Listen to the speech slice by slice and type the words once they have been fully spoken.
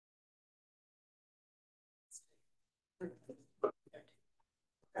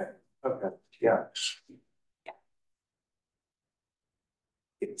Okay. Yeah.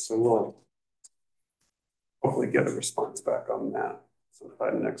 So we'll hopefully get a response back on that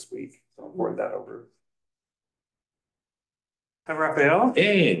sometime next week. So I'll forward that over. Hi, Raphael.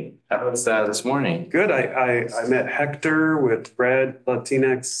 Hey, how was this morning? Good. I met Hector with Red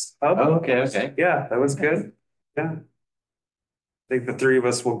Latinx Hub. Oh, okay. Yeah, that was good. Yeah. I think the three of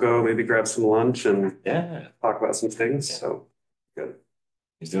us will go maybe grab some lunch and talk about some things. Yeah. So good.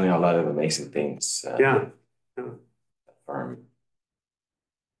 He's doing a lot of amazing things. Yeah. Firm.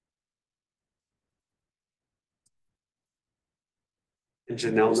 And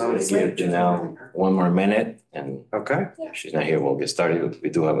Janelle knows. Give Janelle one more minute, and okay. If she's not here, we'll get started. We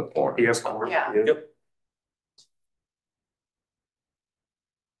do have a quorum. Yes. Yeah. Yep.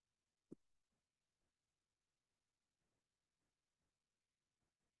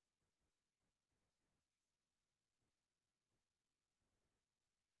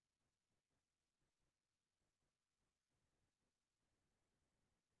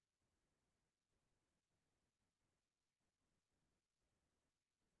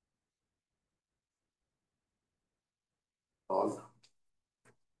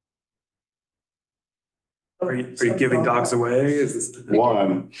 Are you giving dogs away? Is this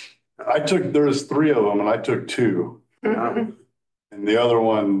one? There's three of them and I took two. And the other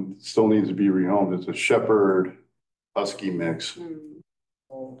one still needs to be rehomed. It's a Shepherd Husky mix.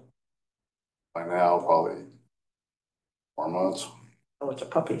 By now, probably 4 months. Oh, it's a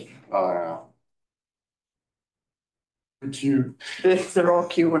puppy. Oh, yeah. They're cute. They're all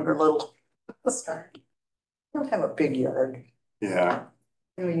cute when they're little. They don't have a big yard. Yeah.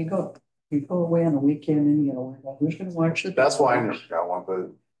 You know, you go away on the weekend and you know, who's gonna watch it? That's why I never got one, but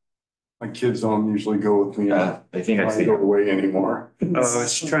my kids don't usually go with me. I think I see. Go away anymore. Oh,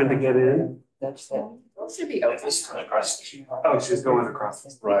 is she trying to get in? That's that. Those should be open. Oh, she's going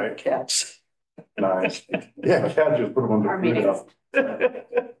across. Right. Cats. Nice. Yeah, cat just put them on the Our meetings.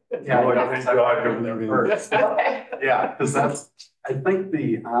 Yeah, thank God I couldn't leave it. Okay. yeah, because I think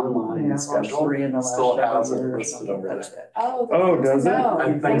the online Yeah, schedule three in the last still has it several listed years. over there. That's it. Oh, does it? No, I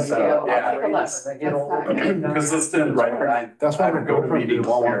think thank so, you. I'll yeah. take a look. They get old. Because it's been right. That's why I would go to meetings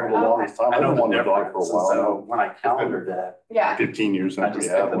for the longest time. I know don't want a dog the for a difference, while. so when I calendared that, Yeah. 15 years I since we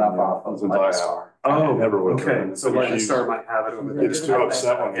just had picked it one. up off of Since my I have. star. Oh, never will. Okay, so like I start my habit over there. It's too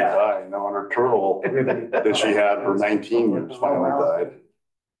upset when they die. You know, and her turtle that she had for 19 years finally died.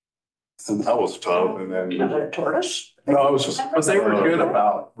 And that was tough. And Is then, it a tortoise? no, it was just. But they were good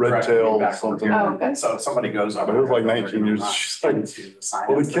about Red tail something. Oh, okay. So if somebody goes on. But it was like 19 years. She's like,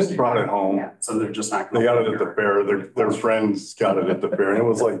 well, the kids brought it home. So they're just not. They got it at the fair. Their friends got it at the fair, and it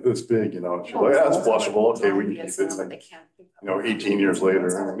was like this big, you know. And she's like, "That's flushable. Okay, we can keep it." And, you know, 18 years later,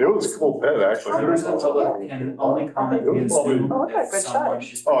 it was a cool pet actually. And only comment It was is probably- to Oh, okay, good someone size.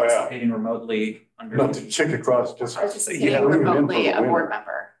 who's Oh, yeah. participating remotely under. Not to check across, just. I was just Yeah, saying we were in for remotely the a board winter.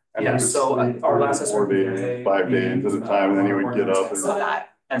 member. And Yeah, he so would our last 4 days, 5 days at a time, and then he would get up So and that,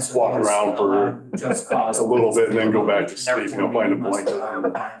 And so walk it's around for allowed just cause a little bit and then go back to sleep, you know, find a blanket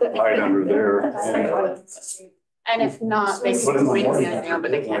and hide under there. and if not, they But in the can morning, wait to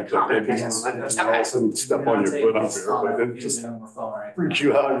but they can't comment. and step on your foot up there, but it just freaks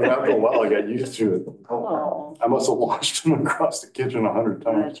you out. And after a while, I got used to it. Oh, I must have watched him across the kitchen 100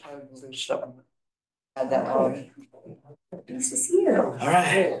 times. that's hard to do something. Had that long. Nice to see you. All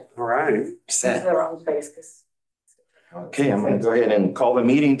right. All right. Set. They're on space because. Okay, I'm going to go ahead and call the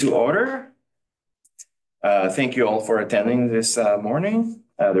meeting to order. Thank you all for attending this morning.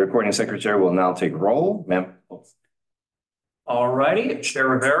 The recording secretary will now take roll. Ma'am. All righty, Chair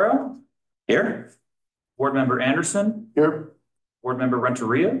Rivera, Here. Board Member Anderson, Here, Board Member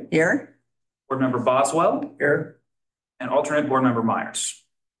Renteria, Here? Board Member Boswell. Here. And alternate Board Member Myers.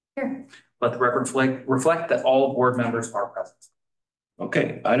 Here. Let the record reflect that all board members are present.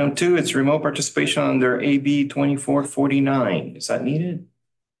 Okay, item 2, it's remote participation under AB 2449. Is that needed?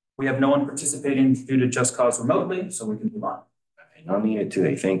 We have no one participating due to just cause remotely, so we can move on. Not needed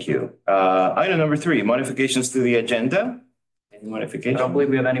today, thank you. Item number 3, modifications to the agenda. Any I modifications? don't believe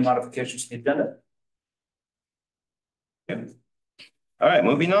we have any modifications to the agenda. All right,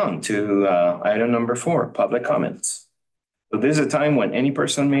 moving on to item number 4, public comments. So this is a time when any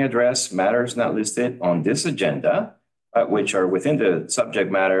person may address matters not listed on this agenda, which are within the subject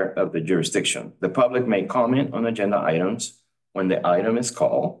matter of the jurisdiction. The public may comment on agenda items when the item is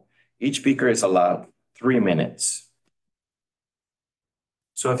called. Each speaker is allowed 3 minutes.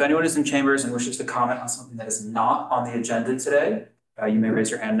 So if anyone is in chambers and wishes to comment on something that is not on the agenda today, you may raise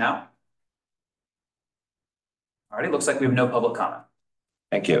your hand now. All right, it looks like we have no public comment.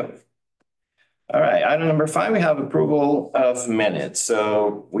 Thank you. All right, item number 5, we have approval of minutes.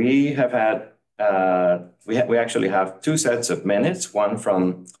 So we have had, we actually have 2 sets of minutes, one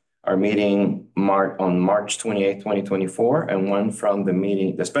from our meeting on March 28th, 2024, and one from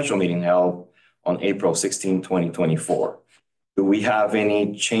the special meeting held on April 16th, 2024. Do we have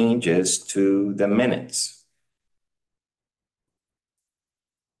any changes to the minutes?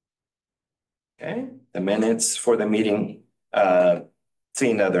 Okay, the minutes for the meeting,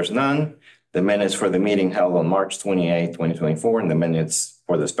 seeing that there's none, the minutes for the meeting held on March 28th, 2024, and the minutes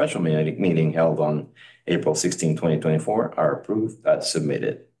for the special meeting held on April 16th, 2024 are approved as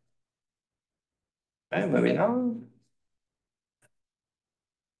submitted. Okay, moving on.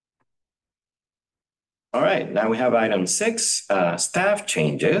 All right, now we have item 6, staff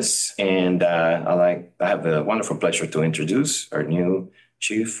changes, and I have the wonderful pleasure to introduce our new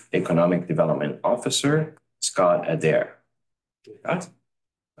Chief Economic Development Officer, Scott Adair. Scott,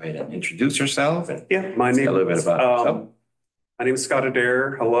 go ahead and introduce yourself and Yeah, say a little bit about yourself. my name is Scott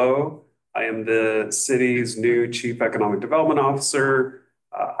Adair. Hello. I am the city's new Chief Economic Development Officer.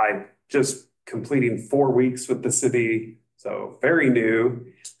 I'm just completing 4 weeks with the city, so very new.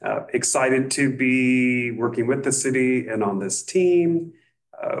 Excited to be working with the city and on this team.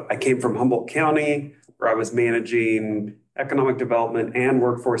 I came from Humboldt County, where I was managing economic development and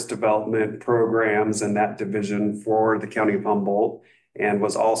workforce development programs in that division for the County of Humboldt, and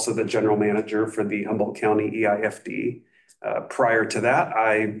was also the general manager for the Humboldt County EIFD. Prior to that,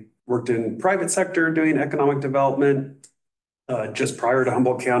 I worked in private sector doing economic development. Just prior to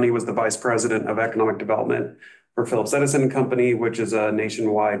Humboldt County, was the vice president of economic development for Phillips Edison Company, which is a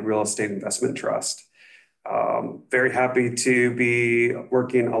nationwide real estate investment trust. Very happy to be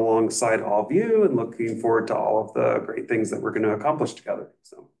working alongside all of you and looking forward to all of the great things that we're going to accomplish together.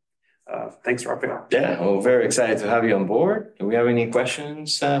 So thanks, Rafael. Yeah, well, very excited to have you on board. Do we have any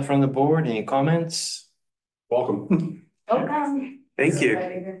questions from the board? Any comments? Welcome. Welcome. Thank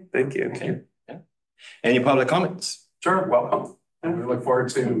you. Thank you. Okay. Yeah. Any public comments? Sure, welcome. And we look forward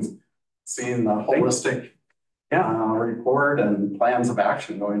to seeing the holistic report and plans of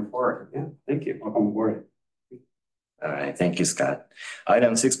action going forward. Yeah, thank you. Welcome aboard. All right, thank you, Scott.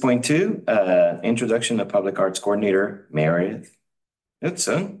 Item 6.2, introduction of Public Arts Coordinator Meredith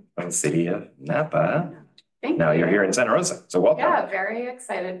Knudsen from the city of Napa. Thank Now you. you're here in Santa Rosa, so welcome. Yeah, very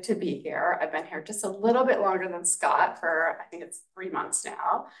excited to be here. I've been here just a little bit longer than Scott for, I think it's 3 months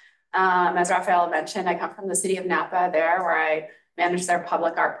now. As Rafael mentioned, I come from the city of Napa there, where I managed their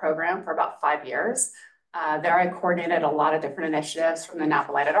public art program for about 5 years. There I coordinated a lot of different initiatives, from the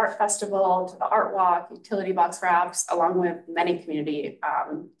Napa Lighted Art Festival to the Art Walk, utility box wraps, along with many community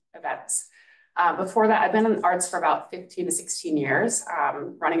events. Before that, I've been in arts for about 15 to 16 years,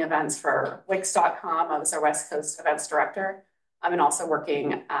 running events for Wix.com. I was their West Coast events director. I've been also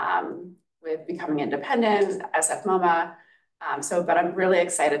working with Becoming Independent, SF MoMA. But I'm really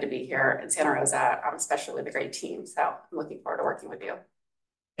excited to be here in Santa Rosa, especially with a great team. So I'm looking forward to working with you.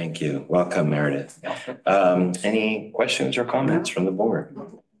 Thank you. Welcome, Meredith. Any questions or comments from the board?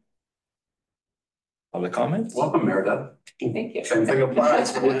 Public comments? Welcome, Meredith. Thank you. Same thing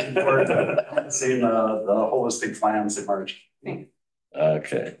applies. We're looking forward to seeing the holistic plans emerge.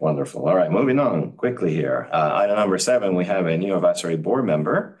 Okay, wonderful. All right, moving on quickly here. Item number 7, we have a new advisory board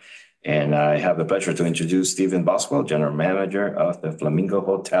member. And I have the pleasure to introduce Stephen Boswell, General Manager of the Flamingo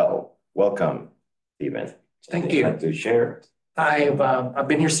Hotel. Welcome, Stephen. Thank you. Like to share? I've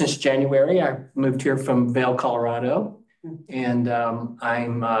been here since January. I moved here from Vail, Colorado, and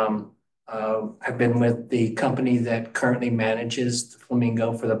I've been with the company that currently manages the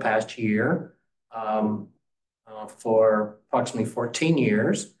Flamingo for the past year, for approximately 14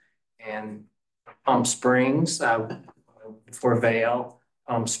 years, and Palm Springs for Vail.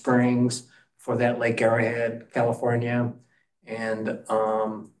 Palm Springs, for that Lake Arrowhead, California, and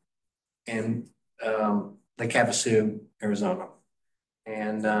Lake Havasu, Arizona.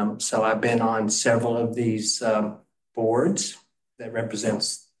 And so I've been on several of these boards that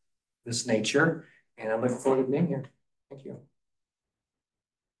represents this nature, and I look forward to being here. Thank you.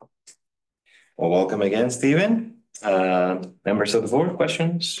 Well, welcome again, Stephen. Members of the board,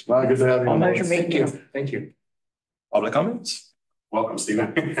 questions? Well, good to have you. Pleasure meeting you. Thank you. Public comments? Welcome,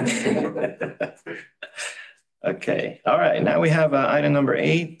 Stephen. Okay, all right. Now we have item number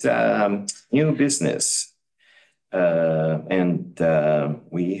 8, new business. We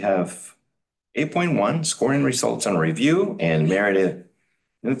have 8.1, scoring results and review, and Meredith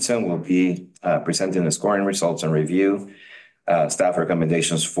Knudsen will be presenting the scoring results and review, staff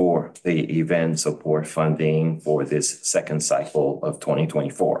recommendations for the event support funding for this second cycle of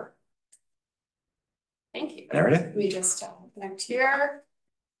 2024. Thank you. Meredith? We just connect here.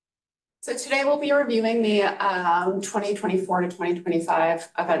 So today we'll be reviewing the 2024 to 2025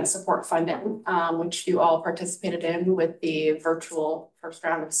 event support funding, which you all participated in with the virtual first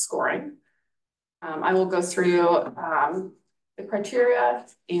round of scoring. I will go through the criteria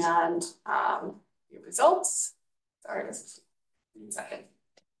and your results. Sorry, just a second.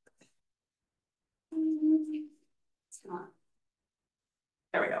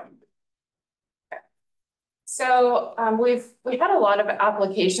 There we go. So we've had a lot of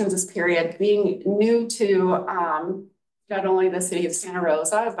applications this period, being new to not only the city of Santa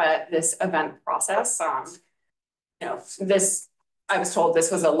Rosa, but this event process. You know, this, I was told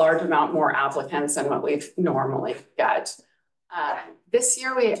this was a large amount more applicants than what we've normally get. This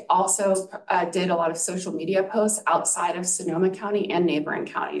year, we also did a lot of social media posts outside of Sonoma County and neighboring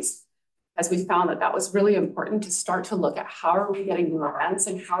counties, as we found that that was really important to start to look at how are we getting new events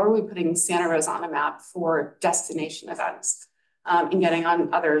and how are we putting Santa Rosa on a map for destination events and getting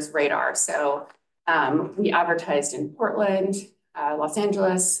on others' radar. So we advertised in Portland, Los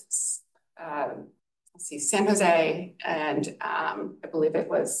Angeles, let's see, San Jose, and I believe it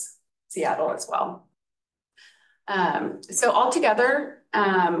was Seattle as well. So altogether,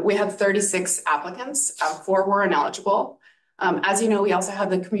 we had 36 applicants, 4 were ineligible. As you know, we also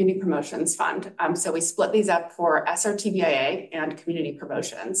have the Community Promotions Fund. So we split these up for SRTBIA and community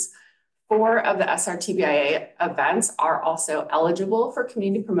promotions. 4 of the SRTBIA events are also eligible for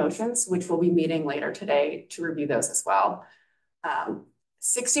community promotions, which we'll be meeting later today to review those as well.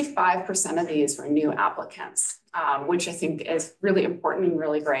 65% of these were new applicants, which I think is really important and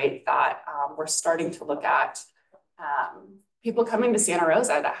really great that we're starting to look at people coming to Santa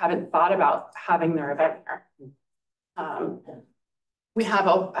Rosa that haven't thought about having their event here. We have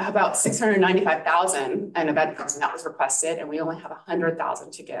about 695,000 an event person that was requested, and we only have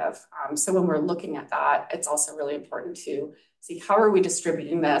 100,000 to give. So when we're looking at that, it's also really important to see how are we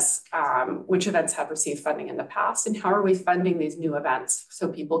distributing this, which events have received funding in the past, and how are we funding these new events so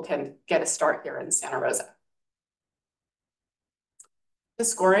people can get a start here in Santa Rosa. The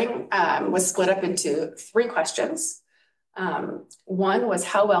scoring was split up into 3 questions. One was,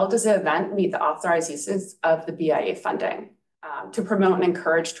 how well does the event meet the authorized uses of the BIA funding to promote and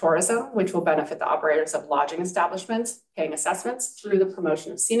encourage tourism, which will benefit the operators of lodging establishments, paying assessments through the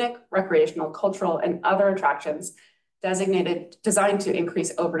promotion of scenic, recreational, cultural, and other attractions designed to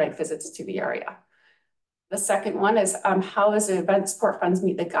increase overnight visits to the area. The second one is, how does the event support funds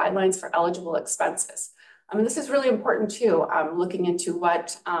meet the guidelines for eligible expenses? This is really important too, looking into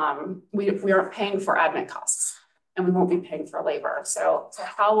what we aren't paying for admin costs, and we won't be paying for labor. So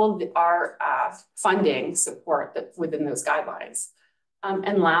how will our funding support within those guidelines?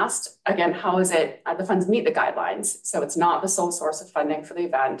 And last, again, how is it the funds meet the guidelines? So it's not the sole source of funding for the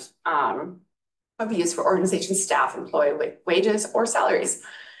event, of use for organization staff, employee wages or salaries.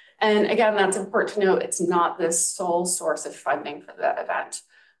 And again, that's important to note, it's not the sole source of funding for the event.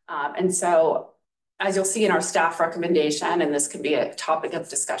 And so as you'll see in our staff recommendation, and this could be a topic of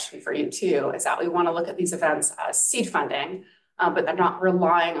discussion for you too, is that we want to look at these events as seed funding, but they're not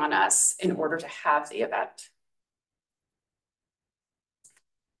relying on us in order to have the event.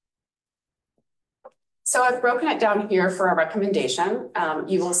 So I've broken it down here for a recommendation.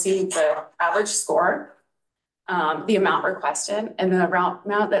 You will see the average score, the amount requested, and the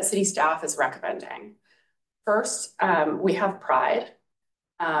amount that city staff is recommending. First, we have Pride,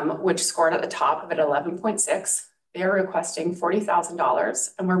 which scored at the top of it 11.6. They're requesting $40,000,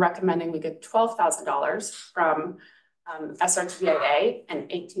 and we're recommending we get $12,000 from SRTBIA, and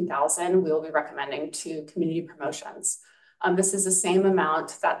 $18,000 we'll be recommending to community promotions. This is the same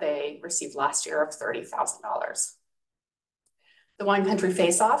amount that they received last year of $30,000. The Wine Country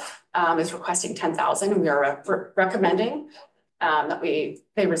Face-Off is requesting $10,000, and we are recommending that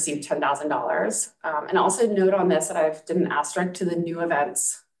they received $10,000. And also note on this that I've did an asterisk to the new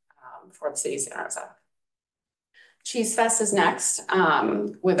events for the city of Santa Rosa. Cheese Fest is next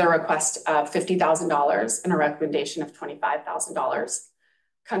with a request of $50,000 and a recommendation of $25,000.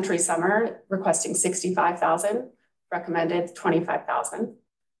 Country Summer requesting $65,000, recommended $25,000.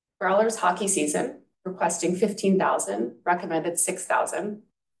 Growlers Hockey Season requesting $15,000, recommended $6,000.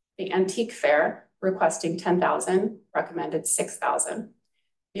 The Antique Fair requesting $10,000, recommended $6,000.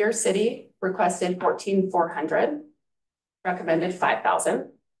 Beer City requested $14,400, recommended $5,000.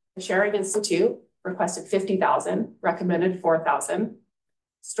 The Sharing Institute requested $50,000, recommended $4,000.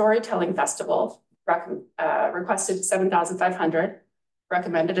 Storytelling Festival requested $7,500,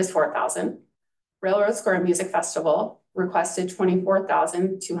 recommended is $4,000. Railroad Square Music Festival requested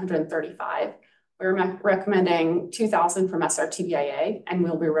 $24,235. We're recommending $2,000 from SRTBIA, and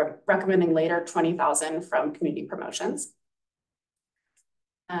we'll be recommending later $20,000 from community promotions.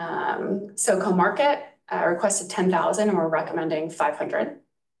 SoCo Market requested 10,000 and we're recommending 500.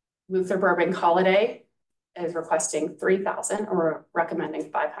 Luther Burbank Holiday is requesting 3,000 and we're recommending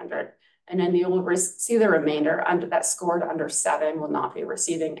 500. And then you will see the remainder under that scored under 7 will not be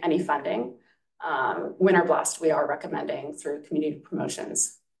receiving any funding. Winter Blast, we are recommending through community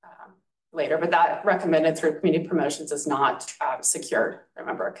promotions later, but that recommended through community promotions is not secured,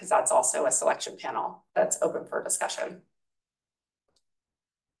 remember, because that's also a selection panel that's open for discussion.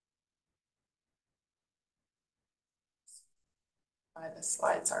 The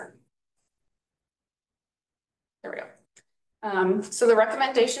slides are, there we go. So the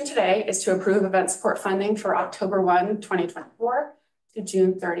recommendation today is to approve event support funding for October 1, 2024 to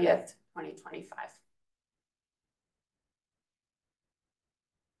June 30th, 2025.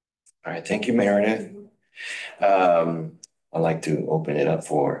 All right, thank you, Meredith. I'd like to open it up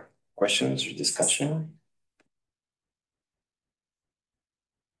for questions or discussion.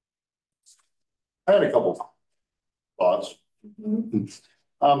 I had a couple thoughts.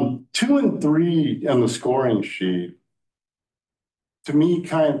 Mm-hmm. 2 and 3 in the scoring sheet, to me,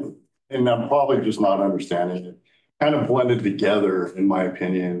 and I'm probably just not understanding it, kind of blended together, in my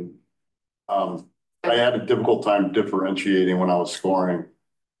opinion. I had a difficult time differentiating when I was scoring.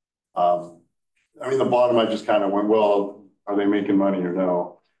 I mean, the bottom, I just kind of went, well, are they making money or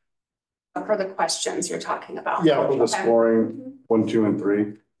no? For the questions you're talking about. Yeah, for the scoring, 1, 2, and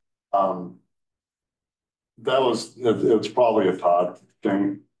 3. It's probably a Todd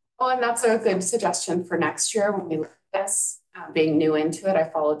thing. Well, and that's a good suggestion for next year when we look at this. Being new into it, I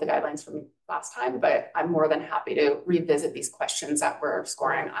followed the guidelines from last time, but I'm more than happy to revisit these questions that we're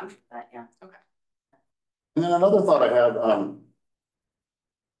scoring on. But yeah, okay. And then another thought I had,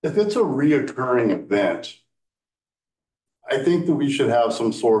 if it's a reoccurring event, I think that we should have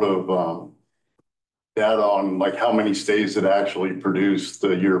some sort of data on like how many stays it actually produced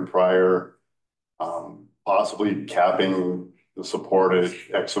the year prior, possibly capping the support at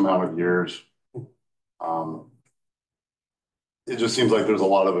X amount of years. It just seems like there's a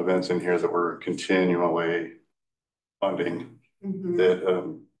lot of events in here that we're continually funding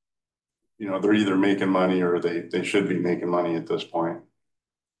that, you know, they're either making money or they should be making money at this point.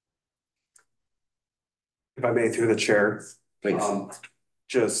 If I may, through the chair, Please.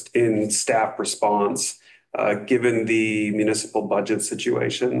 Just in staff response, given the municipal budget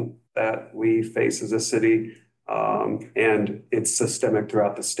situation that we face as a city, and it's systemic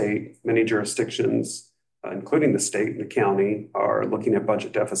throughout the state, many jurisdictions, including the state and the county, are looking at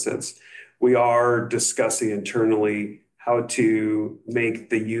budget deficits. We are discussing internally how to make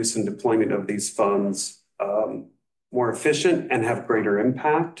the use and deployment of these funds more efficient and have greater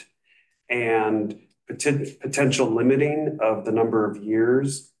impact, and potential limiting of the number of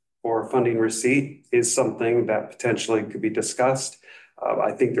years for funding receipt is something that potentially could be discussed.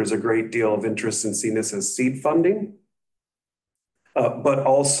 I think there's a great deal of interest in seeing this as seed funding, but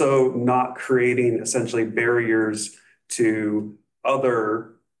also not creating essentially barriers to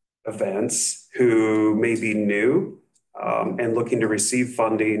other events who may be new and looking to receive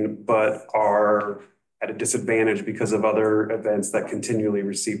funding, but are at a disadvantage because of other events that continually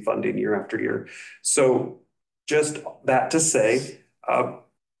receive funding year after year. So just that to say,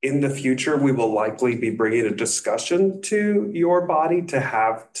 in the future, we will likely be bringing a discussion to your body to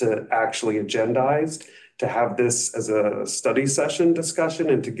have to actually agendized, to have this as a study session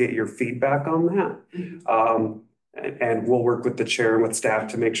discussion and to get your feedback on that. And we'll work with the chair and with staff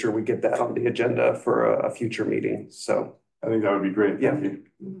to make sure we get that on the agenda for a future meeting. So I think that would be great. Yeah. Thank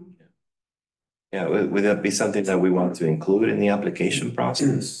you. Yeah, would that be something that we want to include in the application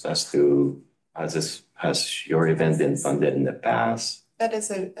process as to, has your event been funded in the past? That is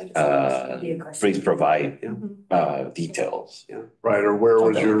Please provide details. Right, or where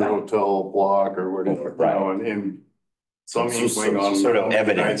was your hotel block, or where did you know, and some inkling on sort of how many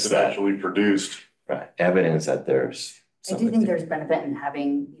evidence nights it that actually produced. Right, evidence that there's. I do think there's benefit in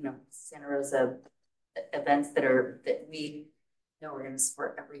having, you know, Santa Rosa events that we know we're gonna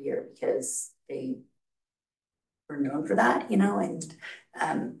support every year because they were known for that, you know, and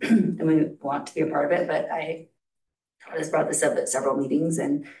we want to be a part of it, but I just brought this up at several meetings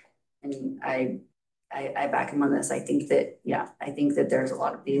and I back him on this. I think that there's a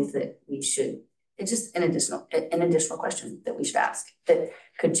lot of these that we should, it's just an additional question that we should ask that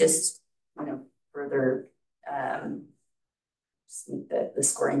could just, you know, further make the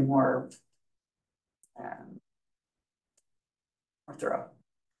scoring more thorough.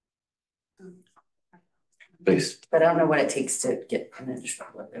 Please. But I don't know what it takes to get an additional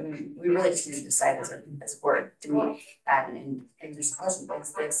look. I mean, we really just need to decide as a board, do we add in this question,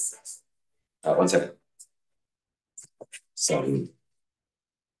 is this? One second. Some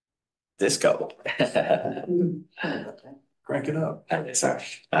disco. Crank it up. Sorry,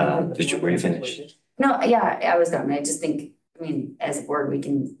 were you finished? No, yeah, I was done. I just think, I mean, as a board, we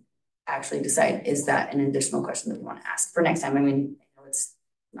can actually decide, is that an additional question that we want to ask for next time? I mean, I know it's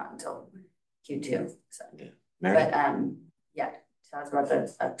not until Q2, so. Yeah. But, yeah, talked about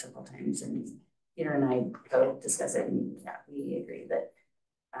that a couple times, and Peter and I both discussed it, and yeah, we agree that,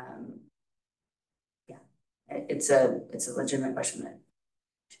 yeah, it's a legitimate question that,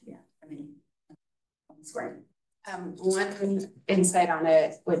 yeah, I mean, I'm swearing. One insight on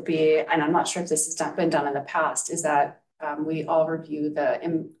it would be, and I'm not sure if this has been done in the past, is that we all review the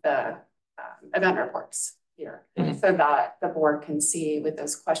event reports here, so that the board can see with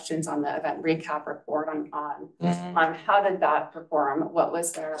those questions on the event recap report on how did that perform, what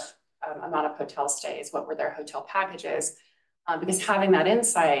was their amount of hotel stays, what were their hotel packages, because having that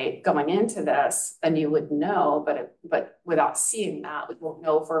insight going into this, then you would know, but without seeing that, we won't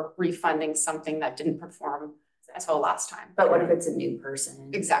know if we're refunding something that didn't perform as well last time. But what if it's a new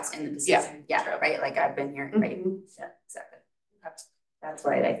person? Exactly. In the position? Yeah, right, like I've been here, right? Yeah, exactly. That's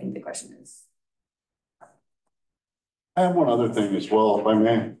why I think the question is. I have one other thing as well, if I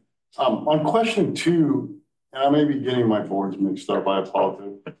may. On question 2, and I may be getting my boards mixed up, I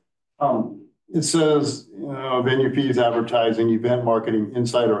apologize. It says, venue fees, advertising, event marketing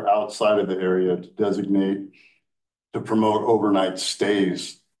inside or outside of the area to designate to promote overnight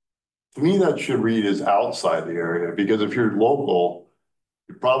stays. To me, that should read as outside the area, because if you're local,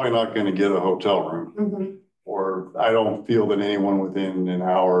 you're probably not going to get a hotel room. Or I don't feel that anyone within an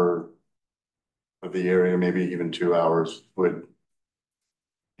hour of the area, maybe even 2 hours, would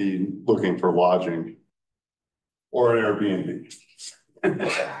be looking for lodging or an Airbnb.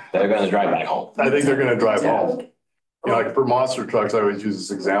 They're gonna drive back home. I think they're gonna drive home. You know, like for monster trucks, I always use this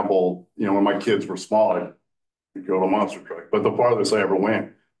example, when my kids were small, I'd go to a monster truck, but the farthest I ever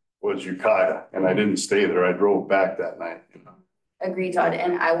went was Ukiah, and I didn't stay there. I drove back that night. Agreed, Todd,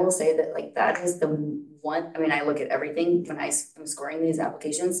 and I will say that like that is the one, I mean, I look at everything when I'm scoring these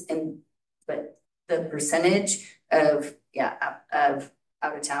applications, but the percentage of out of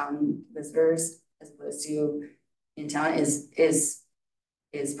town visitors as opposed to in town is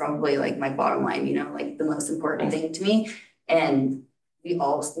probably like my bottom line, like the most important thing to me. And we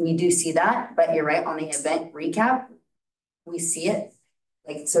do see that, but you're right, on the event recap, we see it.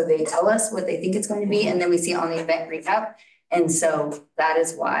 Like, so they tell us what they think it's going to be, and then we see it on the event recap. And so that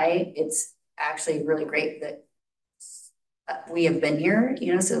is why it's actually really great that we have been here,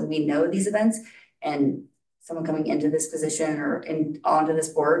 so we know these events, and someone coming into this position or onto this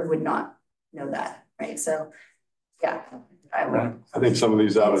board would not know that, right? So, yeah. I think some of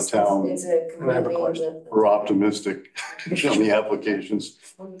these out of town were optimistic on the applications.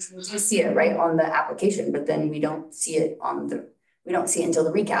 We see it right on the application, but then we don't see it until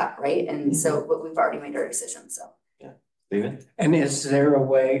the recap, right? And so, but we've already made our decision, so. Yeah, Steven? And is there a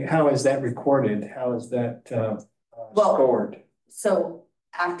way, how is that recorded? How is that scored? So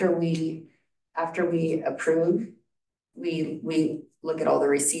after we approve, we look at all the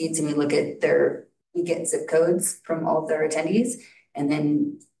receipts, and we look at we get zip codes from all of their attendees, and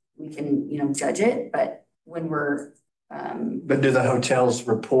then we can, judge it. But when we're, but do the hotels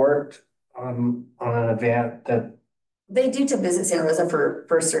report on an event that? They do to Visit Santa Rosa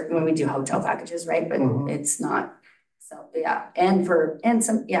for certain, when we do hotel packages, right? But it's not, so yeah, and for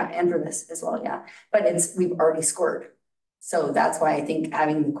this as well, yeah. But we've already scored. So that's why I think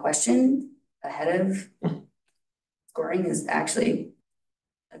having the question ahead of scoring is actually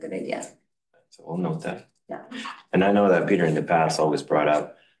a good idea. So we'll note that. Yeah. And I know that Peter in the past always brought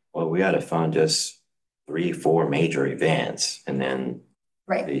up, well, we had to fund just 3-4 major events, and then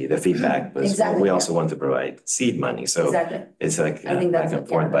the feedback was, we also want to provide seed money. So it's like back and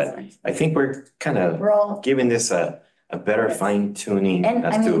forth, but I think we're kind of giving this a better fine tuning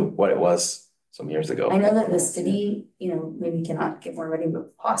as to what it was some years ago. I know that the city, maybe cannot get more money,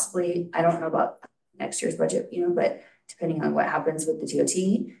 but possibly, I don't know about next year's budget, but depending on what happens with the TOT,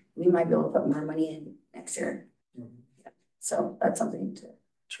 we might be able to put more money in next year. So that's something to.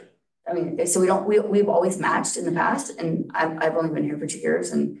 True. I mean, so we've always matched in the past, and I've only been here for 2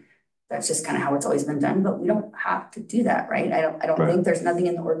 years, and that's just kind of how it's always been done, but we don't have to do that, right? I don't think there's nothing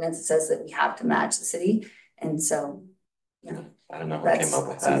in the ordinance that says that we have to match the city. And so, I don't know who came up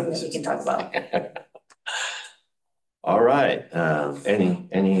with that. Something that we can talk about. All right,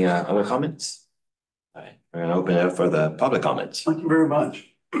 any other comments? All right, we're gonna open it up for the public comments. Thank you very much.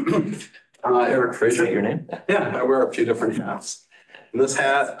 Eric Fraser. Say your name? Yeah, I wear a few different hats. In this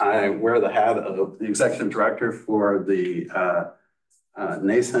hat, I wear the hat of the executive director for the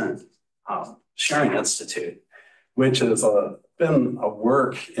nascent Sharing Institute. which is been a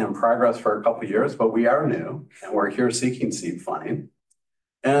work in progress for a couple of years, but we are new and we're here seeking seed funding.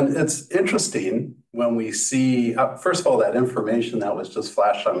 And it's interesting when we see, first of all, that information that was just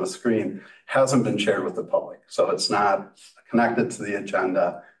flashed on the screen hasn't been shared with the public. So it's not connected to the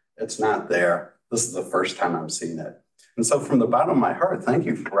agenda. It's not there. This is the first time I'm seeing it. And so from the bottom of my heart, thank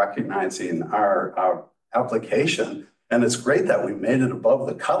you for recognizing our application. And it's great that we made it above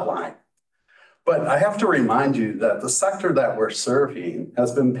the cut line. But I have to remind you that the sector that we're serving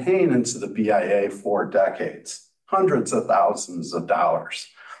has been paying into the BIA for decades, hundreds of thousands of dollars.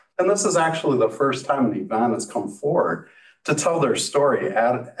 And this is actually the first time an event has come forward to tell their story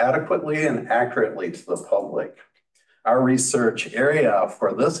adequately and accurately to the public. Our research area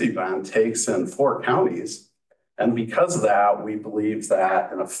for this event takes in 4 counties. And because of that, we believe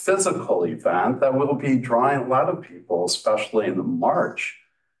that in a physical event that will be drawing a lot of people, especially in March,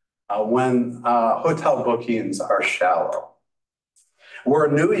 when hotel bookings are shallow. We're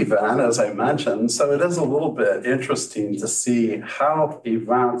a new event, as I mentioned, so it is a little bit interesting to see how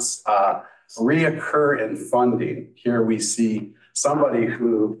events reoccur in funding. Here we see somebody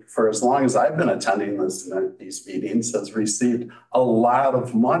who, for as long as I've been attending these meetings, has received a lot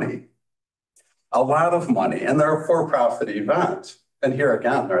of money, and they're a for-profit event. And here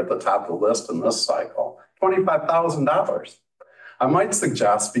again, they're at the top of the list in this cycle, $25,000. I might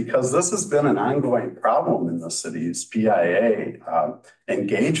suggest, because this has been an ongoing problem in the city's PIA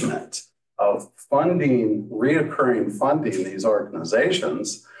engagement of funding, reoccurring funding these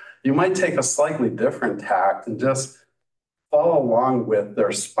organizations, you might take a slightly different tact and just follow along with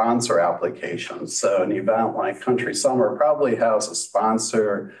their sponsor applications. So an event like Country Summer probably has a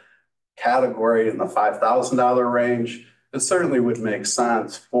sponsor category in the $5,000 range. It certainly would make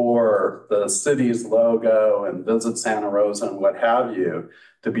sense for the city's logo and Visit Santa Rosa and what have you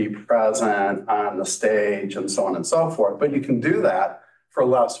to be present on the stage and so on and so forth. But you can do that for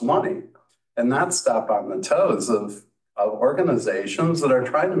less money and not step on the toes of organizations that are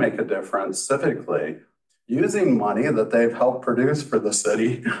trying to make a difference civically, using money that they've helped produce for the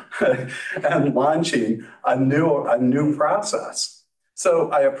city and launching a new process.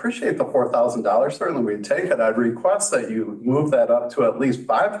 So I appreciate the $4,000. Certainly we'd take it. I'd request that you move that up to at least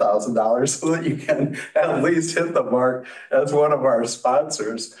 $5,000 so that you can at least hit the mark as one of our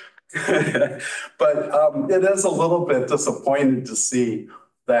sponsors. But it is a little bit disappointing to see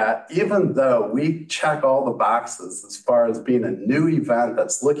that even though we check all the boxes as far as being a new event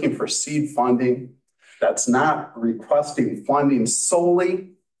that's looking for seed funding, that's not requesting funding solely,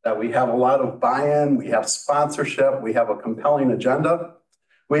 that we have a lot of buy-in, we have sponsorship, we have a compelling agenda.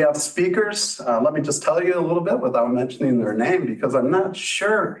 We have speakers. Let me just tell you a little bit without mentioning their name, because I'm not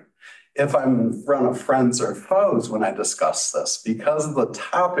sure if I'm in front of friends or foes when I discuss this, because of the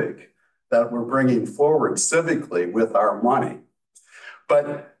topic that we're bringing forward civically with our money.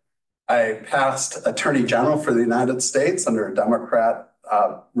 But I passed Attorney General for the United States under a Democrat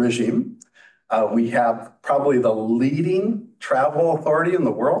regime. We have probably the leading travel authority in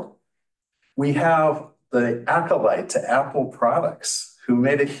the world. We have the acolyte to Apple products who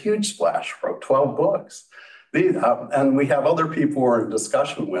made a huge splash, wrote 12 books. And we have other people we're in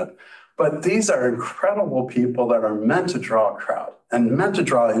discussion with. But these are incredible people that are meant to draw a crowd and meant to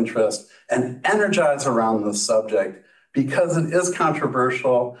draw interest and energize around this subject because it is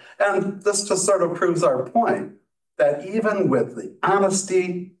controversial. And this just sort of proves our point that even with the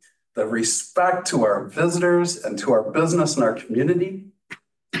honesty, the respect to our visitors and to our business and our community,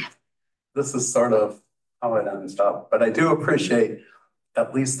 this is sort of how it ends up. But I do appreciate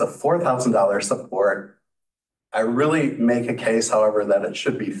at least the $4,000 support. I really make a case, however, that it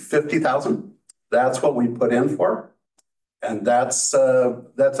should be $50,000. That's what we put in for. And that's a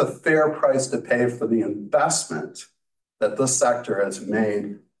fair price to pay for the investment that this sector has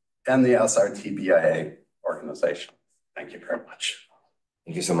made in the SRTBIA organization. Thank you very much.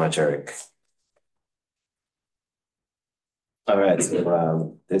 Thank you so much, Eric. All right,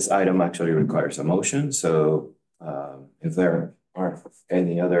 so this item actually requires a motion. So if there aren't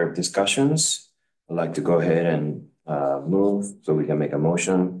any other discussions, I'd like to go ahead and move so we can make a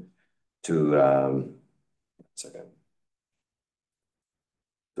motion to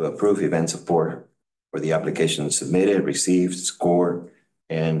approve event support for the application submitted, received, scored,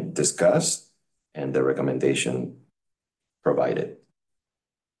 and discussed, and the recommendation provided.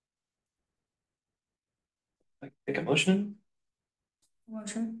 Like make a motion?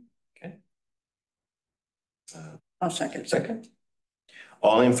 Motion. Okay. I'll second. Second.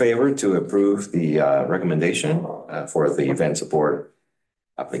 All in favor to approve the recommendation for the event support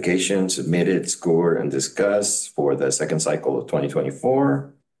application submitted, scored, and discussed for the second cycle of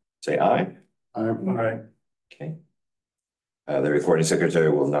 2024, say aye. Aye. Okay. The recording secretary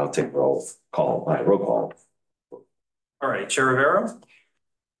will now take roll call. All right, Chair Rivera.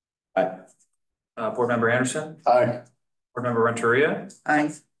 Aye. Board Member Anderson, Aye. Board Member Renteria,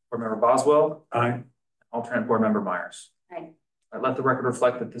 Aye. Board Member Boswell, Aye. alternate Board Member Myers. Aye. All right, let the record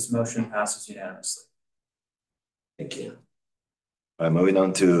reflect that this motion passes unanimously. Thank you. Moving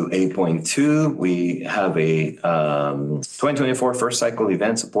on to 8.2, we have a 2024 first cycle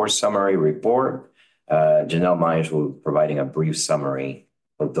event support summary report. Janelle Myers will be providing a brief summary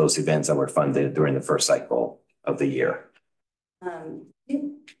of those events that were funded during the first cycle of the year. I'm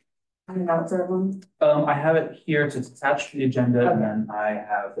out for everyone. I have it here, it's attached to the agenda, and then I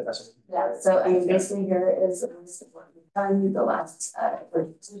have the rest of it. Yeah, so I mean, basically here is a list of what we've done the last, for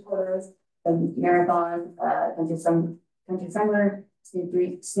 2 quarters, the marathon, country summer,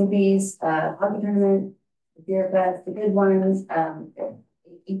 Snoopy's, hockey tournament, the beer fest, the good ones, it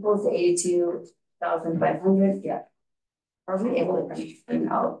equals to 82,500, yeah. Are we able to bring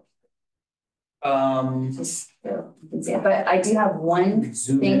out? Just, so you can see it, but I do have one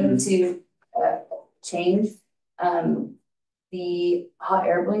thing to, change. The Hot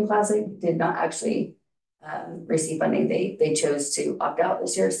Air Balloon Classic did not actually, receive funding. They chose to opt out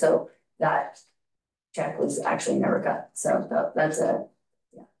this year, so that check was actually never cut. So that's a,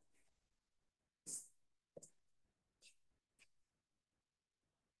 yeah.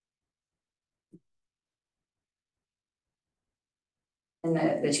 And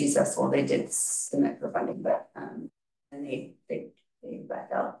the cheese festival, they did submit for funding, but and they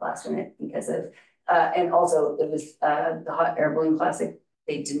backed out last minute because of and also it was the Hot Air Balloon Classic.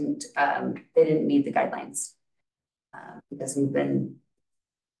 They didn't meet the guidelines because we've been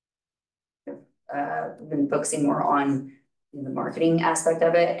focusing more on the marketing aspect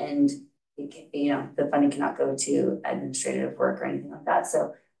of it, and the funding cannot go to administrative work or anything like that.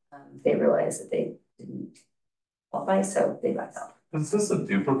 So they realized that they didn't qualify, so they backed out. Is this a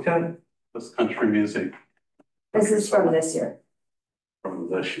duplicate? This country music This is from this year. from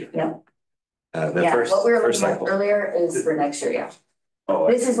this year? Yeah. The Yeah, first, what we were first looking at cycle. earlier is for next year, yeah. Oh,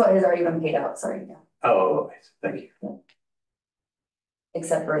 This is what has already been paid out, sorry, yeah, thank you.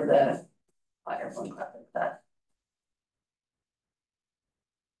 except for the Hot Air Balloon Classic, that.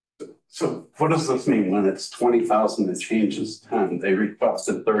 So what does this mean when it's 20,000, it changes 10? They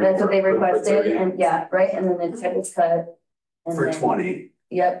requested 30. That's what they for requested, 30, and yeah, right, and then the check was cut. And For then- 20,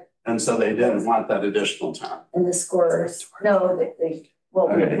 Yep, and so they didn't want that additional time. and the scores, no, well,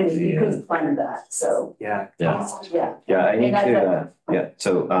 we Okay, couldn't fund that, so, Yeah. Yeah. yeah. Yeah, I need And that's to, yeah,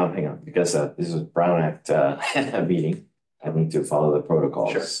 so, hang on, because, this is a Brown Act, meeting. I need to follow the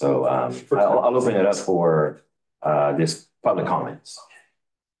protocols. Sure. So, I'll open it up for, this public comments.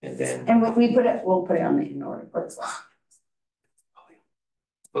 And then, And we'll put it on the annual report as well.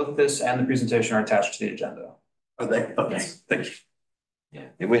 Both this and the presentation are attached to the agenda. Are they? Okay, Yes. thank you. yeah,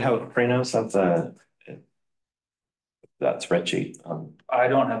 did we have printouts of that spreadsheet? I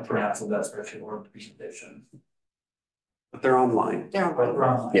don't have printouts of that spreadsheet or the presentation. But they're online. They're on But we're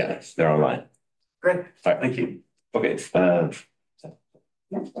online. Yeah, they're online. Great, All right. thank you. Okay, Yeah,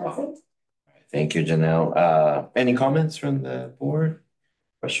 that's it. thank you, Janelle. Any comments from the board?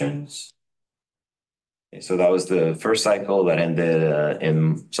 Questions? Okay, so that was the first cycle that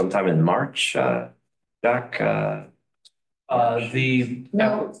ended sometime in March. Jack, No,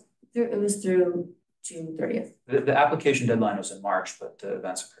 it was through June 30th, the application deadline was in March, but the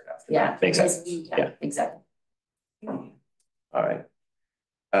events occurred after. yeah. Makes sense. Yeah, Yeah. exactly. all right.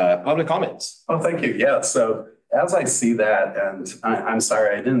 Public comments. Oh, thank you. Yeah, so as I see that, and I'm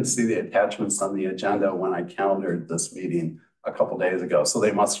sorry, I didn't see the attachments on the agenda when I calendared this meeting a couple days ago. So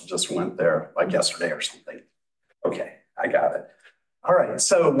they must have just went there like yesterday or something. Okay, I got it. All right,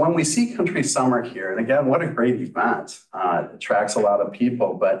 so when we see Country Summer here, and again, what a great event. It attracts a lot of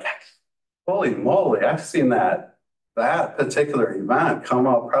people, but holy moly, I've seen that particular event come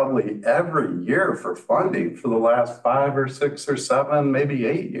up probably every year for funding for the last 5 or 6 or 7, maybe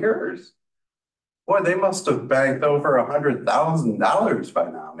 8 years. Boy, they must have banked over $100,000 by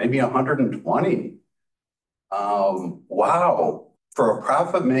now, maybe 120. Wow, for a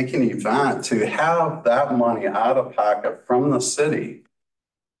profit-making event to have that money out of pocket from the city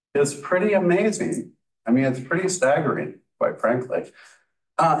is pretty amazing. I mean, it's pretty staggering, quite frankly.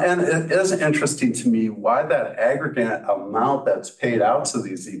 And it is interesting to me why that aggregate amount that's paid out to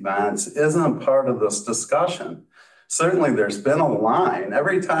these events isn't part of this discussion. Certainly, there's been a line.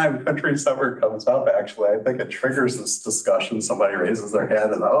 Every time Country Summer comes up, actually, I think it triggers this discussion. Somebody raises their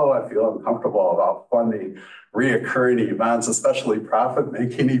hand and, oh, I feel uncomfortable about funding reoccurring events, especially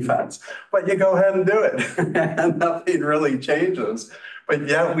profit-making events. But you go ahead and do it, and nothing really changes. But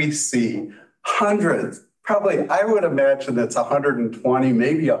yet we see hundreds, probably, I would imagine it's $120,000,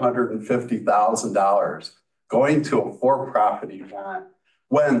 maybe $150,000 going to a for-profit event.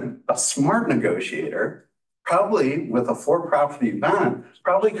 When a smart negotiator, probably with a for-profit event,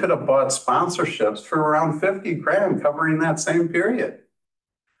 probably could have bought sponsorships for around 50 grand covering that same period.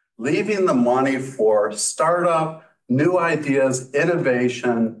 Leaving the money for startup, new ideas,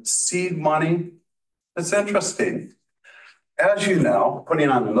 innovation, seed money. It's interesting. As you know, putting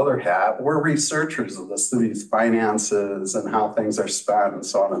on another hat, we're researchers of the city's finances and how things are spent and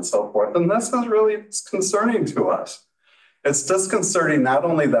so on and so forth. And this is really concerning to us. It's disconcerting not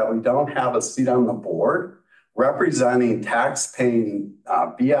only that we don't have a seat on the board representing tax-paying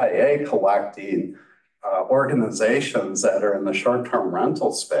BIA collecting organizations that are in the short-term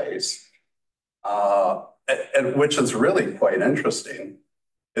rental space, which is really quite interesting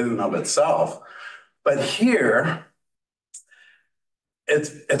in and of itself. But here,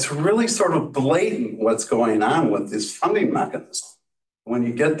 it's really sort of blatant what's going on with this funding mechanism when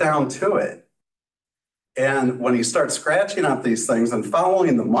you get down to it. And when you start scratching at these things and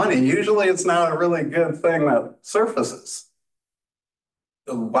following the money, usually it's not a really good thing that surfaces.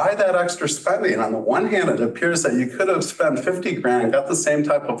 Why that extra spending? On the one hand, it appears that you could have spent 50 grand, got the same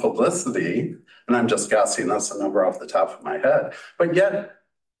type of publicity, and I'm just guessing, that's a number off the top of my head, but yet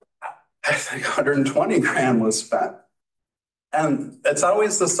I think 120 grand was spent. And it's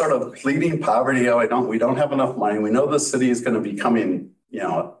always this sort of pleading poverty. Oh, we don't have enough money. We know the city is going to be coming,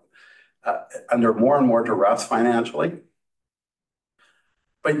 under more and more duress financially.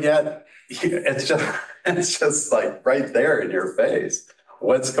 But yet it's just like right there in your face.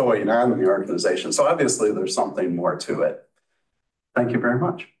 What's going on in the organization? So obviously there's something more to it. Thank you very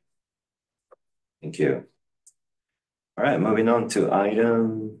much. Thank you. All right, moving on to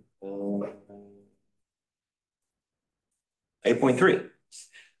item 8.3,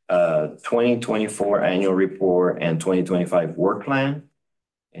 2024 annual report and 2025 work plan.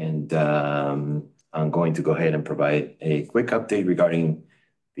 And I'm going to go ahead and provide a quick update regarding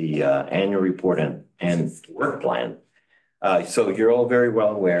the annual report and work plan. So you're all very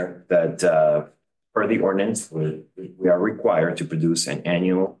well aware that per the ordinance, we are required to produce an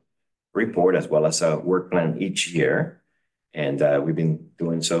annual report as well as a work plan each year. And we've been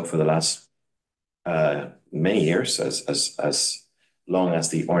doing so for the last many years, as long as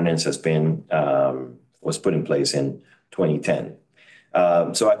the ordinance has been was put in place in 2010.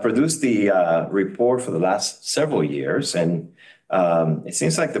 So I produced the report for the last several years, and it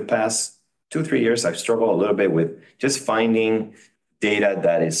seems like the past 2-3 years I've struggled a little bit with just finding data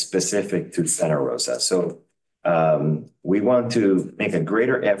that is specific to Santa Rosa. So we want to make a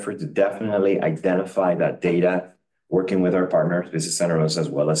greater effort to definitely identify that data, working with our partners, Visit Santa Rosa, as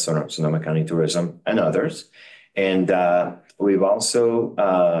well as Sonoma County Tourism and others. And we've also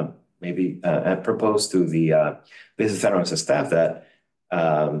proposed to the Visit Santa Rosa staff that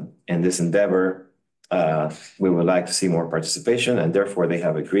in this endeavor, we would like to see more participation, and therefore they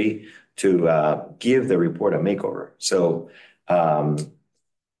have agreed to give the report a makeover. So the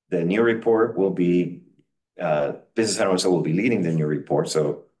new report will be, Visit Santa Rosa will be leading the new report.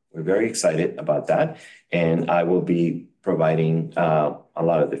 So we're very excited about that. And I will be providing a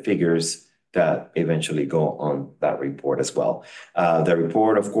lot of the figures that eventually go on that report as well. The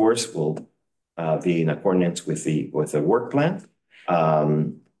report, of course, will be in accordance with the work plan.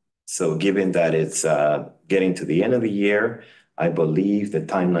 So given that it's getting to the end of the year, I believe the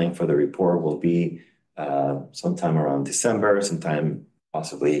timeline for the report will be sometime around December, sometime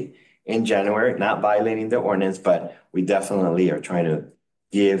possibly in January, not violating the ordinance, but we definitely are trying to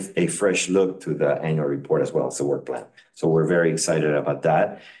give a fresh look to the annual report as well as the work plan. So we're very excited about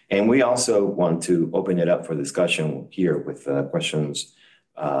that. And we also want to open it up for discussion here with questions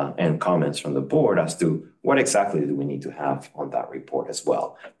and comments from the board as to what exactly do we need to have on that report as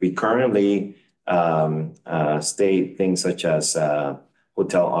well. We currently state things such as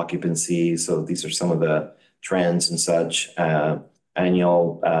hotel occupancy. So these are some of the trends and such,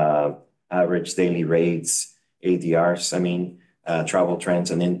 annual average daily rates, ADRs, travel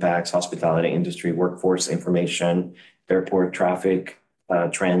trends and impacts, hospitality industry, workforce information, airport traffic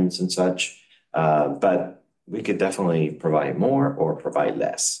trends and such. But we could definitely provide more or provide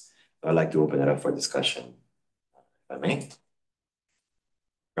less. I'd like to open it up for discussion, if I may.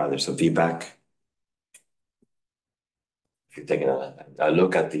 Rather some feedback. If you're taking a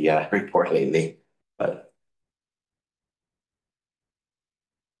look at the report lately, but.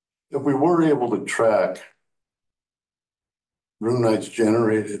 If we were able to track room nights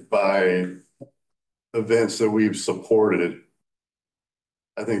generated by events that we've supported,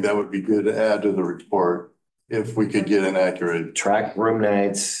 I think that would be good to add to the report if we could get an accurate track room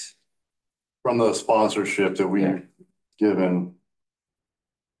nights from the sponsorship that we've given,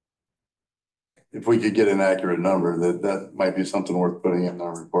 if we could get an accurate number, that might be something worth putting in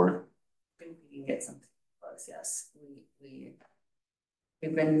our report. I think we can get something close, yes.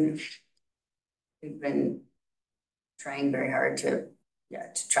 We've been trying very hard to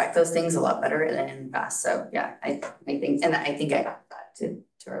track those things a lot better than in the past. So yeah, I think I got that to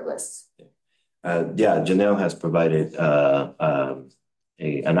our list. Yeah, Janelle has provided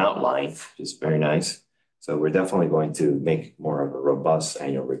an outline, which is very nice. So we're definitely going to make more of a robust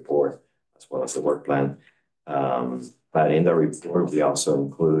annual report as well as the work plan. But in the report, we also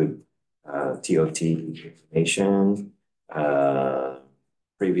include TOT information,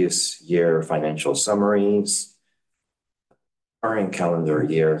 previous year financial summaries, current calendar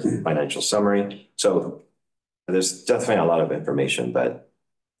year financial summary. So there's definitely a lot of information, but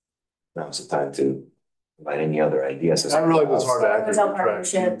now's the time to provide any other ideas. I realize it's hard to Hotel accurately track.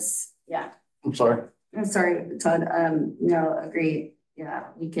 partnerships, yeah. I'm sorry. I'm sorry, Todd, no, agree, yeah,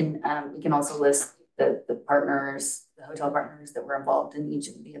 we can also list the partners, the hotel partners that were involved in each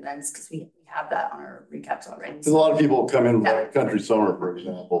of the events, because we have that on our recaps already. There's a lot of people come in for Country Summer, for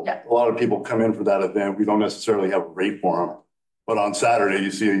example. Yeah. A lot of people come in for that event. We don't necessarily have a rate for them. But on Saturday,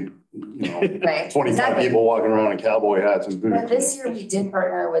 you see, Right, 25 exactly. people walking around in cowboy hats and But boots. this year we did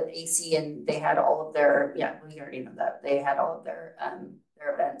partner with AC and they had all of their, we already know that, they had all of their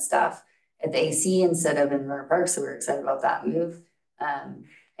event stuff at the AC instead of in Miller Park, so we're excited about that move.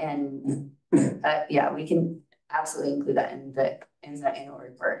 Yeah, we can absolutely include that in the annual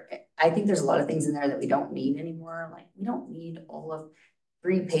report. I think there's a lot of things in there that we don't need anymore. Like, we don't need all of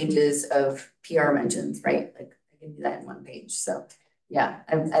 3 pages of PR mentions, right? Like, I can do that in 1 page. So yeah,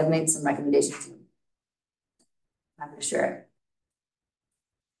 I've made some recommendations. I'm happy to share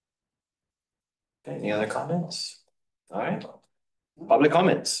it. Any other comments? All right. Public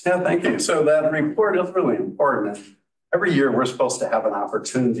comments. Yeah, thank you. So that report is really important. Every year, we're supposed to have an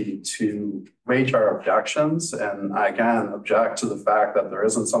opportunity to wage our objections and again, object to the fact that there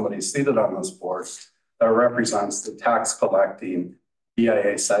isn't somebody seated on this board that represents the tax collecting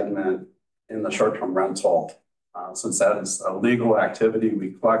BIA segment in the short-term rental. Since that is a legal activity,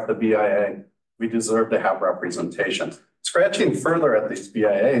 we collect the BIA, we deserve to have representation. Scratching further at these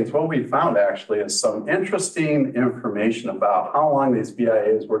BIAs, what we found actually is some interesting information about how long these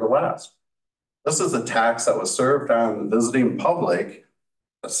BIAs were to last. This is a tax that was served on the visiting public,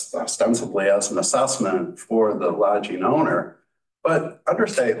 ostensibly as an assessment for the lodging owner. But under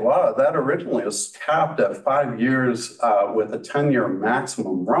state law, that originally was capped at 5 years with a 10-year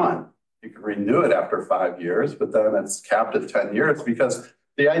maximum run. You can renew it after 5 years, but then it's capped at 10 years because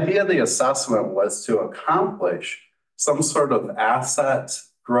the idea of the assessment was to accomplish some sort of asset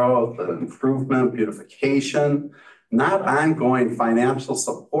growth, improvement, beautification, not ongoing financial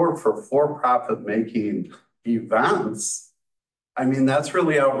support for-profit making events. I mean, that's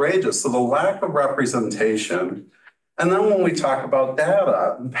really outrageous. So the lack of representation. And then when we talk about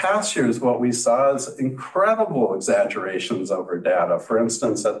data, in past years, what we saw is incredible exaggerations over data. For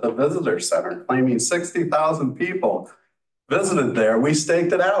instance, at the visitor center, claiming 60,000 people visited there, we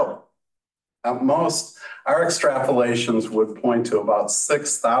staked it out. At most, our extrapolations would point to about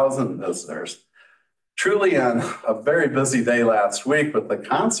 6,000 visitors. Truly, on a very busy day last week with the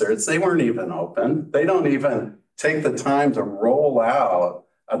concerts, they weren't even open. They don't even take the time to roll out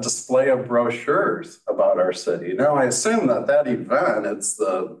a display of brochures about our city. Now, I assume that event, it's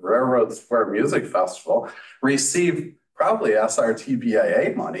the Railroad Square Music Festival, received probably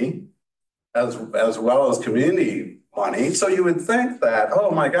SRTBIA money as well as community money. So you would think that,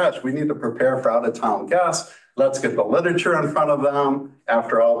 oh my gosh, we need to prepare for out-of-town guests. Let's get the literature in front of them.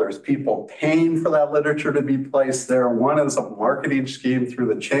 After all, there's people paying for that literature to be placed there. One is a marketing scheme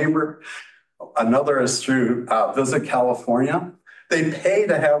through the chamber. Another is through Visit California. They pay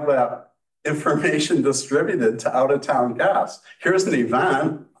to have that information distributed to out-of-town guests. Here's an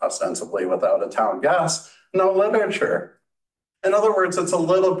event, ostensibly with out-of-town guests, no literature. In other words, it's a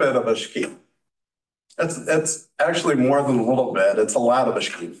little bit of a scheme. It's actually more than a little bit, it's a lot of a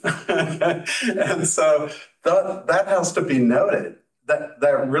scheme. And so that has to be noted.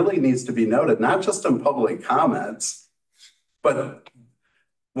 That really needs to be noted, not just in public comments, but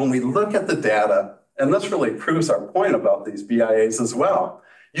when we look at the data, and this really proves our point about these BIAs as well.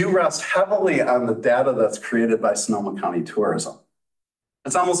 You rest heavily on the data that's created by Sonoma County Tourism.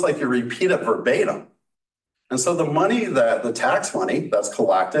 It's almost like you repeat it verbatim. And so the money the tax money that's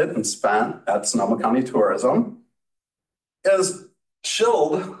collected and spent at Sonoma County Tourism is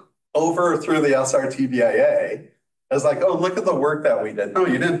shilled over through the SRTBIA as like, oh, look at the work that we did. No,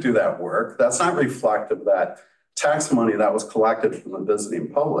 you didn't do that work. That's not reflective of that tax money that was collected from the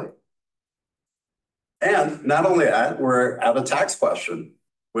visiting public. And not only that, we're at a tax question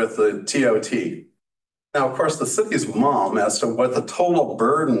with the TOT. Now, of course, the city's mum as to what the total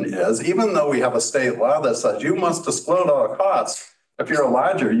burden is, even though we have a state law that says you must disclose all costs. If you're a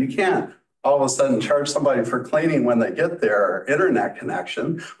lodger, you can't all of a sudden charge somebody for cleaning when they get their internet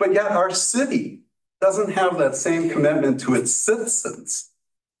connection. But yet our city doesn't have that same commitment to its citizens,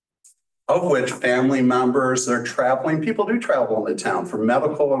 of which family members, they're traveling. People do travel into town for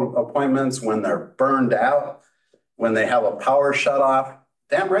medical appointments when they're burned out, when they have a power shut off.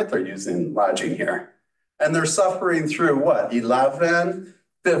 Damn right they're using lodging here. And they're suffering through what, 11,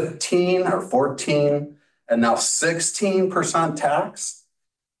 15, or 14, and now 16% tax?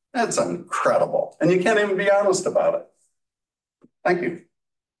 That's incredible. And you can't even be honest about it. Thank you.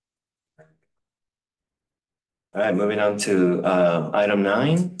 All right, moving on to item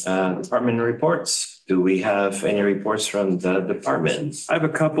 9, department reports. Do we have any reports from the departments? I have a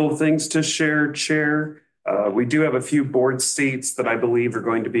couple of things to share, Chair. We do have a few board seats that I believe are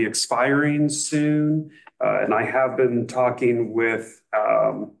going to be expiring soon. And I have been talking with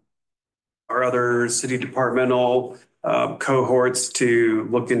our other city departmental cohorts to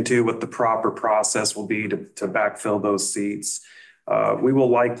look into what the proper process will be to backfill those seats. We will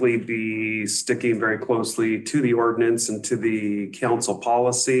likely be sticking very closely to the ordinance and to the council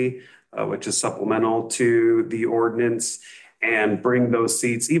policy, which is supplemental to the ordinance, and bring those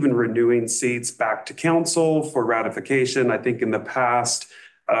seats, even renewing seats, back to council for ratification. I think in the past,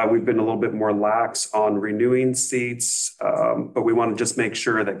 we've been a little bit more lax on renewing seats, but we want to just make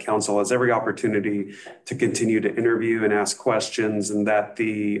sure that council has every opportunity to continue to interview and ask questions, and that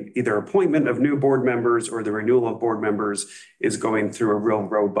the either appointment of new board members or the renewal of board members is going through a real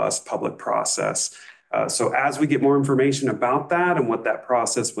robust public process. So as we get more information about that and what that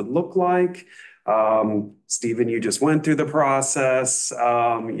process would look like, Stephen, you just went through the process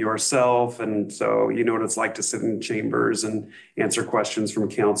yourself, and so you know what it's like to sit in chambers and answer questions from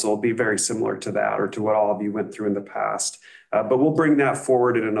council. It'll be very similar to that, or to what all of you went through in the past. But we'll bring that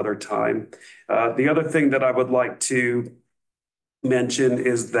forward at another time. The other thing that I would like to mention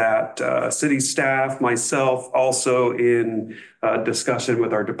is that city staff, myself, also in discussion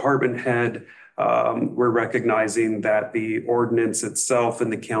with our department head, we're recognizing that the ordinance itself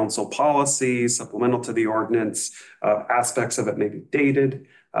and the council policy supplemental to the ordinance, aspects of it may be dated,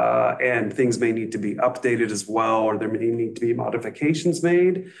 and things may need to be updated as well, or there may need to be modifications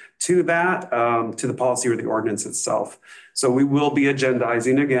made to that, to the policy or the ordinance itself. So we will be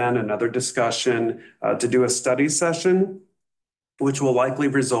agendizing again another discussion to do a study session, which will likely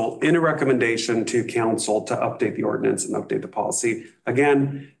result in a recommendation to council to update the ordinance and update the policy.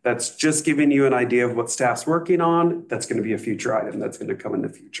 Again, that's just giving you an idea of what staff's working on. That's going to be a future item that's going to come in the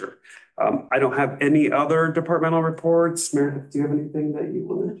future. I don't have any other departmental reports. Meredith, do you have anything that you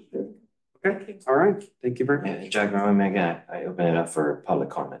want to share? Okay, all right. Thank you very much. Jack, I open it up for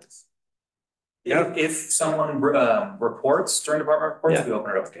public comments. Yeah, if someone reports during department reports, Yeah. we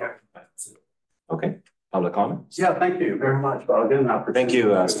open it up. Okay, public comments? Yeah, thank you very much. Well, again, Thank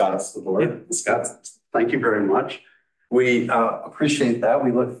you, Scott. The board. Scott, thank you very much. We appreciate that.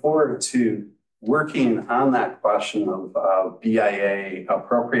 We look forward to working on that question of BIA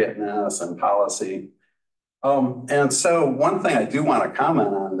appropriateness and policy. And so one thing I do want to comment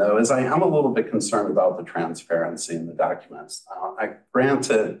on, though, is I am a little bit concerned about the transparency in the documents. I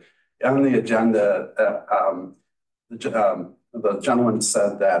granted on the agenda, the gentleman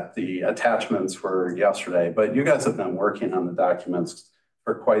said that the attachments were yesterday, but you guys have been working on the documents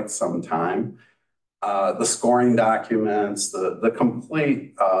for quite some time. The scoring documents, the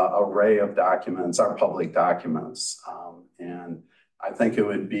complete array of documents are public documents. And I think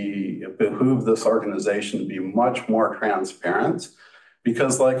it behoove this organization to be much more transparent,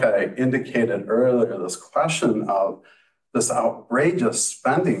 because like I indicated earlier, this question of this outrageous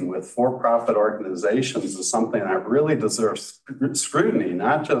spending with for-profit organizations is something that really deserves scrutiny,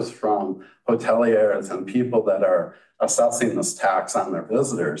 not just from hoteliers and people that are assessing this tax on their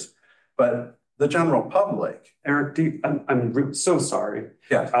visitors, but the general public. Eric, I'm so sorry.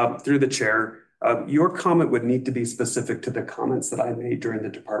 Yeah. Through the chair, your comment would need to be specific to the comments that I made during the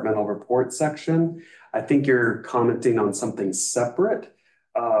departmental report section. I think you're commenting on something separate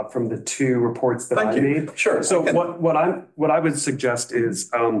from the two reports that I made. Sure. So what I would suggest is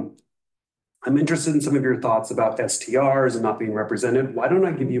I'm interested in some of your thoughts about STRs and not being represented. Why don't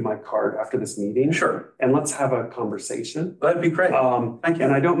I give you my card after this meeting? Sure. And let's have a conversation. That'd be great. Thank you.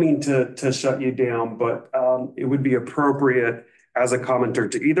 And I don't mean to shut you down, but it would be appropriate as a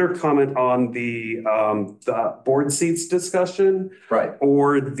commenter to either comment on the board seats discussion, right,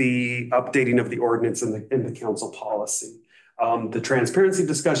 or the updating of the ordinance in the council policy. The transparency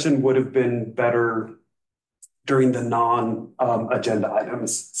discussion would have been better during the non-agenda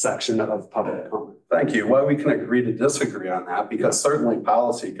items section of public comment. Thank you. Well, we can agree to disagree on that because certainly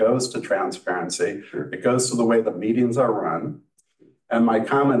policy goes to transparency. It goes to the way the meetings are run. And my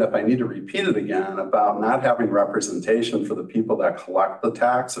comment, if I need to repeat it again, about not having representation for the people that collect the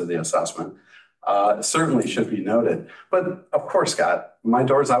tax or the assessment, certainly should be noted. But of course, Scott, my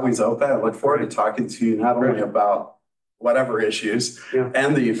door's always open. I look forward to talking to you not only about whatever issues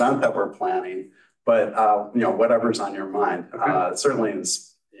and the event that we're planning, but whatever's on your mind. Certainly is,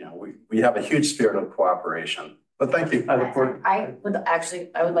 we have a huge spirit of cooperation. But thank you. I look forward. I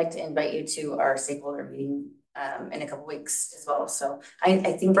would like to invite you to our stakeholder meeting in a couple weeks as well. So I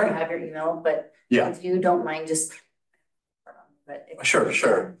think I have your email, but if you don't mind just.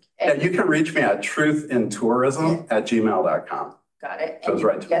 Sure. Yeah, you can reach me at truthinTourism@gmail.com. Got it. Goes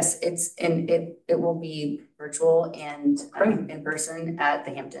right to me. Yes, it will be virtual and in person at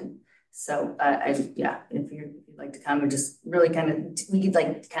the Hampton. So if you'd like to come and just really we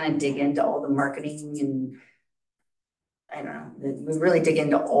could kind of dig into all the marketing and I don't know, we really dig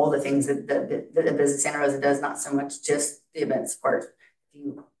into all the things that the Visit Santa Rosa does, not so much just the events part.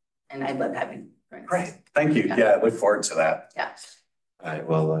 And I'd love having. Great, thank you. Yeah, I look forward to that. Yeah. All right,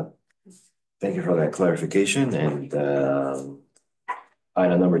 well, thank you for that clarification. And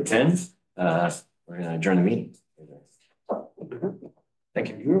item number 10, we're going to adjourn the meeting. Thank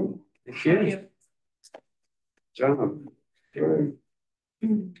you. Thank you. John.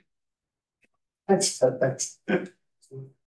 Thanks.